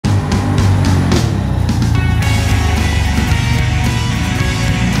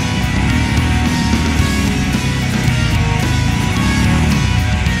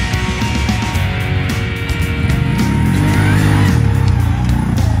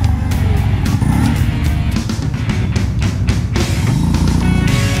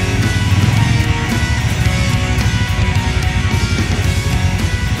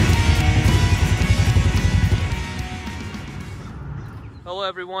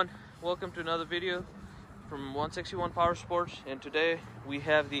welcome to another video from 161 Power Sports, and today we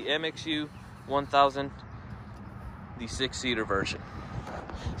have the MXU 1000, the 6-seater version.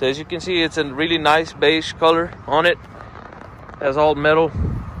 So as you can see, it's a really nice beige color on it. Has all metal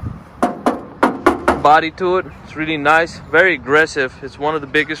body to it. It's really nice, very aggressive. It's one of the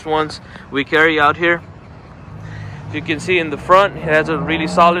biggest ones we carry out here. As you can see in the front, it has a really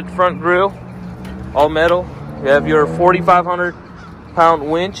solid front grille, all metal. You have your 4,500 pound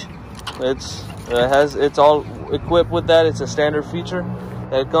winch. It's all equipped with that. It's a standard feature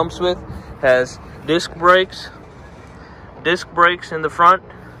that it comes with. Has disc brakes in the front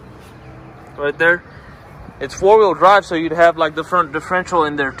right there. It's 4-wheel drive, so you'd have like the front differential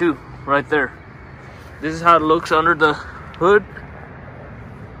in there too, right there. This is how it looks under the hood.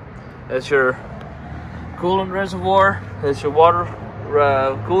 That's your coolant reservoir. That's your water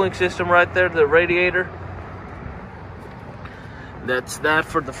cooling system right there, the radiator. That's that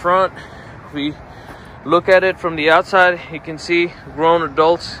for the front. If we look at it from the outside, you can see grown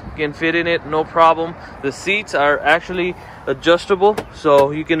adults can fit in it, no problem. The seats are actually adjustable,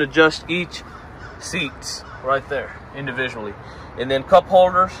 so you can adjust each seats right there individually. And then cup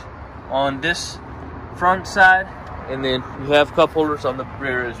holders on this front side, and then you have cup holders on the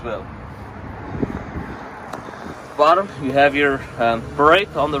rear as well. Bottom, you have your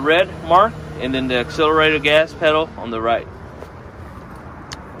brake on the red mark, and then the accelerator gas pedal on the right.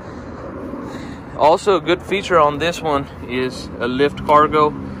 Also, a good feature on this one is a lift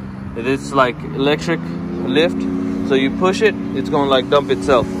cargo. It's like electric lift, so you push it, it's going to like dump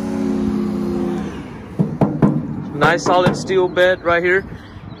itself. Nice solid steel bed right here.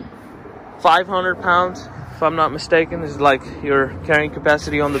 500 pounds, if I'm not mistaken, is like your carrying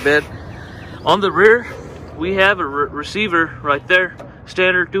capacity on the bed. On the rear, we have a receiver right there.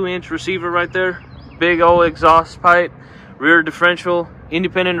 Standard 2-inch receiver right there. Big old exhaust pipe, rear differential,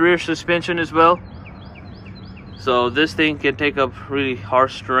 independent rear suspension as well. So this thing can take up really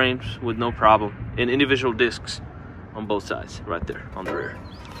harsh terrains with no problem. And individual discs on both sides right there on the rear.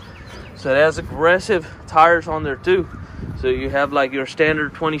 So it has aggressive tires on there too. So you have like your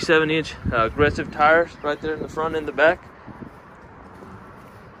standard 27-inch aggressive tires right there in the front and the back.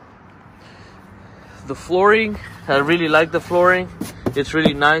 The flooring, I really like the flooring. It's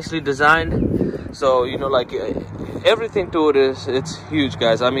really nicely designed. So, you know, like everything to it it's huge,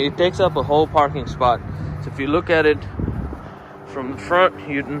 guys. I mean, it takes up a whole parking spot. So if you look at it from the front,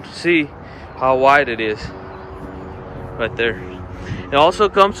 you can see how wide it is right there. It also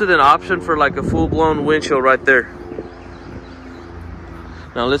comes with an option for like a full-blown windshield right there.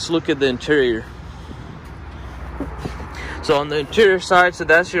 Now let's look at the interior. So on the interior side, so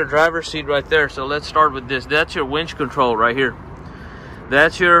that's your driver's seat right there. So let's start with this. That's your winch control right here.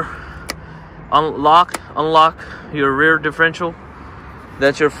 That's your unlock your rear differential.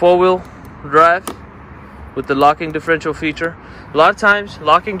 That's your 4-wheel drive with the locking differential feature. A lot of times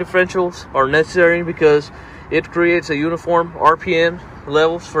locking differentials are necessary because it creates a uniform RPM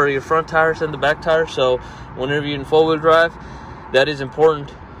levels for your front tires and the back tires. So whenever you're in 4-wheel drive, that is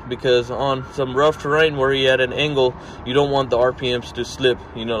important, because on some rough terrain where you're at an angle, you don't want the RPMs to slip,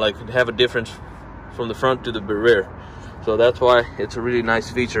 you know, like have a difference from the front to the rear. So that's why it's a really nice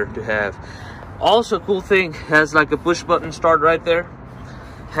feature to have. Also, cool thing, has like a push button start right there.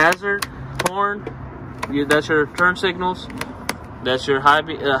 Hazard, horn, that's your turn signals. That's your high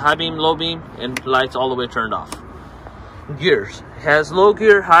beam, low beam, and lights all the way turned off. Gears, has low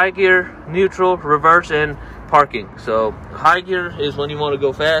gear, high gear, neutral, reverse, and parking. So high gear is when you want to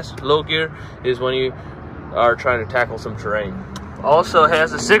go fast. Low gear is when you are trying to tackle some terrain. Also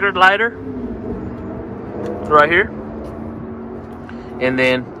has a cigarette lighter right here, and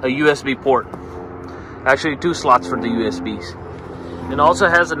then a USB port. Actually 2 slots for the USBs. And also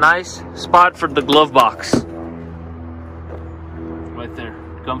has a nice spot for the glove box right there.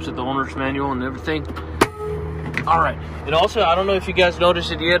 Comes with the owner's manual and everything. Alright, and also, I don't know if you guys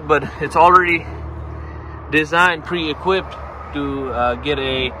noticed it yet, but it's already designed, pre-equipped to get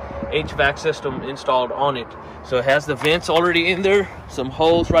a HVAC system installed on it. So it has the vents already in there, some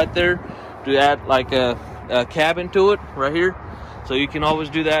holes right there to add like a cabin to it right here. So you can always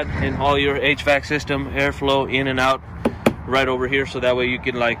do that in all your HVAC system, airflow in and out right over here. So that way you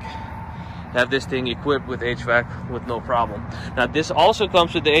can like have this thing equipped with HVAC with no problem. Now this also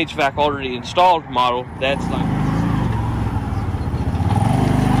comes with the HVAC already installed model. That's like